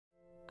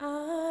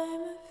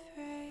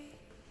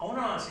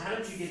ask, how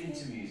did you get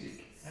into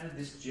music? How did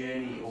this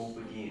journey all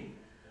begin?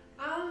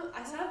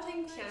 I started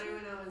playing piano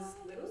when I was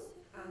little.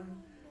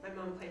 My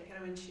mum played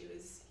piano when she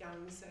was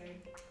young, so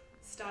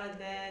started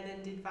there,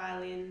 then did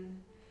violin,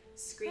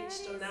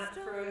 screeched on that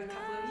for a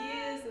couple of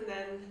years, and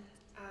then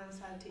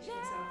started teaching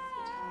myself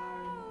guitar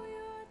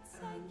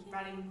and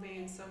writing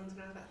my own songs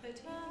when I was about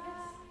 13, I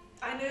guess.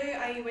 I know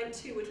I went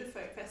to Worland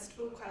Folk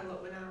Festival quite a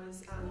lot when I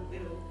was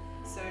little,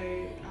 so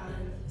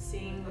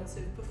seeing lots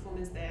of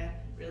performers there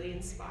really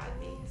inspired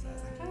me. So I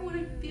was like, I want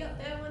to be up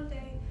there one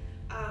day.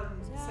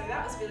 So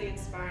that was really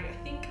inspiring.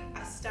 I think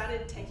I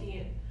started taking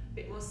it a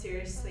bit more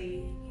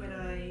seriously when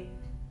I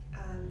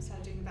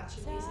started doing a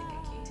Bachelor of Music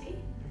at QT.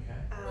 Okay.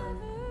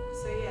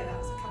 So yeah, that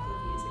was a couple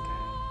of years ago.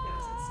 Yeah,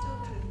 so it's still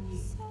kind of new.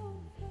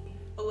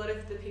 A lot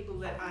of the people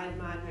that I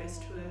admired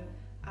most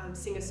were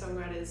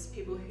singer-songwriters,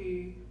 people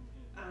who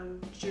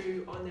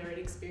drew on their own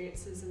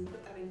experiences and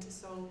put that into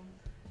song,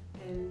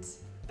 and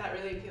that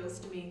really appeals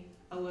to me.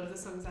 A lot of the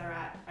songs I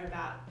write are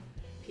about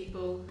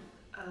people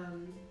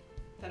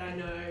that I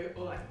know,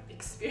 or like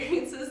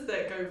experiences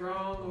that go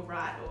wrong or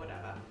right or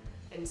whatever,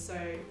 and so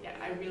yeah,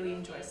 I really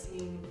enjoy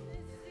singing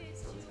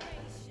songs about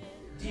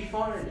that. Do you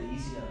find it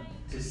easier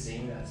to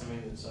sing that,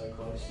 something that's so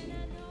close to you?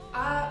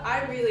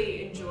 I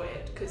really enjoy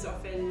it, because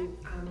often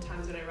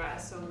times when I write a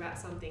song about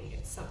something,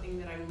 it's something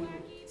that I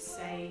wouldn't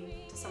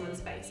say to someone's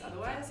face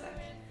otherwise.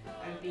 Like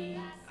I'd be,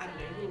 I don't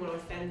know, you want to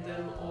offend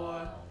them,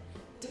 or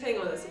depending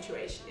on what the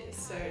situation is.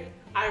 So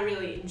I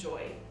really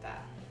enjoy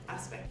that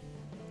aspect.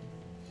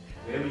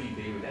 Where would you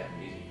be without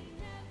music?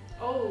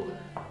 Oh,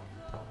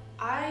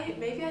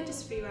 maybe I'd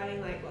just be writing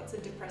like lots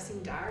of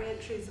depressing diary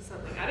entries or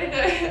something. I don't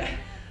know.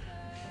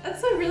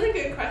 That's a really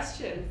good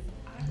question.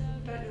 I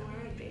don't know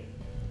where I'd be.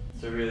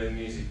 So really,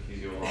 music is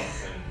your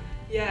life, and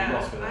yeah, you're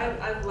lost without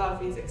it. I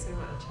love music so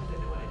much. I don't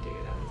know what I'd do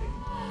without music.